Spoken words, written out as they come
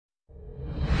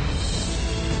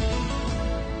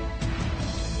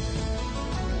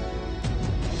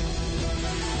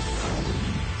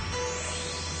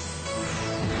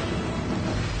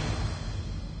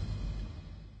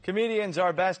Comedians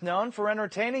are best known for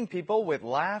entertaining people with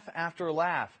laugh after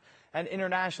laugh. An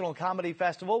international comedy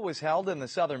festival was held in the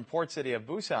southern port city of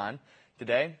Busan.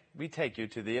 Today, we take you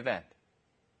to the event.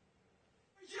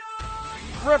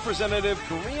 Representative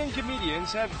Korean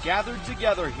comedians have gathered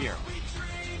together here.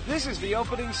 This is the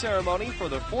opening ceremony for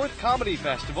the 4th Comedy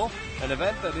Festival, an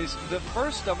event that is the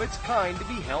first of its kind to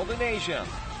be held in Asia.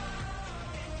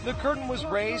 The curtain was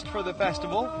raised for the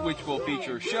festival, which will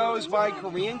feature shows by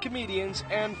Korean comedians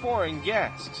and foreign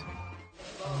guests.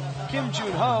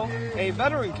 Joon-ho, a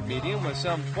veteran comedian with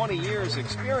some 20 years'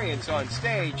 experience on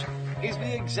stage, is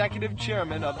the executive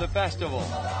chairman of the festival.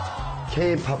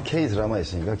 K-팝, K-드라마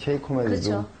있으니까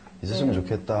K-코미디도 있었으면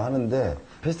좋겠다 하는데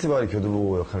페스티벌의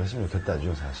교두보 역할을 했으면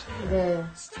좋겠다죠, 사실. 네.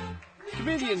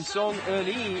 Comedian Song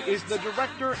Eun-hee is the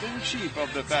director-in-chief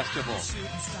of the festival.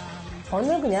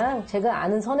 저는 그냥 제가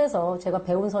아는 선에서, 제가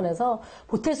배운 선에서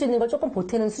보탤 수 있는 걸 조금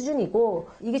보태는 수준이고,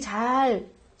 이게 잘,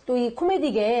 또 이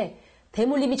코미디계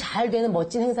대물림이 잘 되는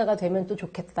멋진 행사가 되면 또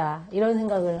좋겠다. 이런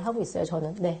생각을 하고 있어요,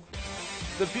 저는. 네.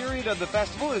 The period of the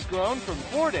festival has grown from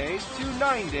 4 days to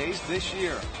 9 days this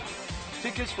year.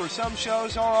 Tickets for some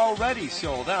shows are already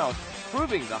sold out,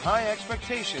 proving the high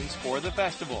expectations for the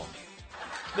festival.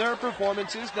 There are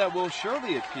performances that will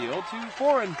surely appeal to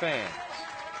foreign fans.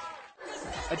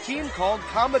 A team called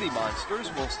Comedy Monsters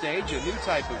will stage a new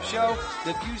type of show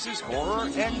that fuses horror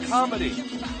and comedy,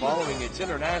 following its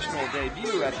international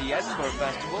debut at the Edinburgh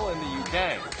Festival in the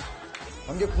UK.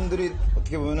 관객분들이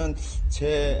어떻게 보면은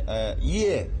제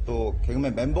 2의 또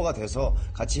개그맨 멤버가 돼서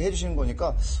같이 해주시는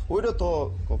거니까 오히려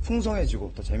더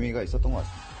풍성해지고 더 재미가 있었던 것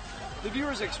같습니다. The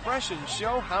viewers' expressions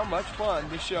show how much fun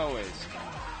the show is.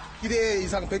 기대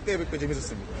이상 100배 100배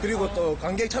재밌었습니다. 그리고 또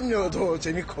관객 참여도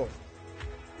재밌고.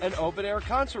 An open-air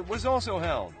concert was also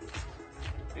held.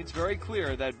 It's very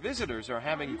clear that visitors are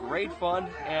having great fun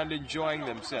and enjoying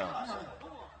themselves.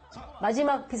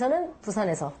 마지막 피서는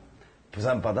부산에서.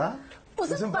 부산바다?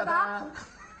 부산바다!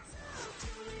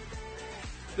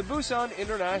 The Busan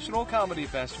International Comedy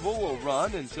Festival will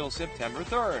run until September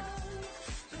 3rd.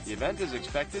 The event is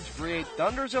expected to create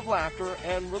thunders of laughter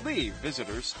and relieve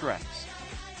visitors' stress.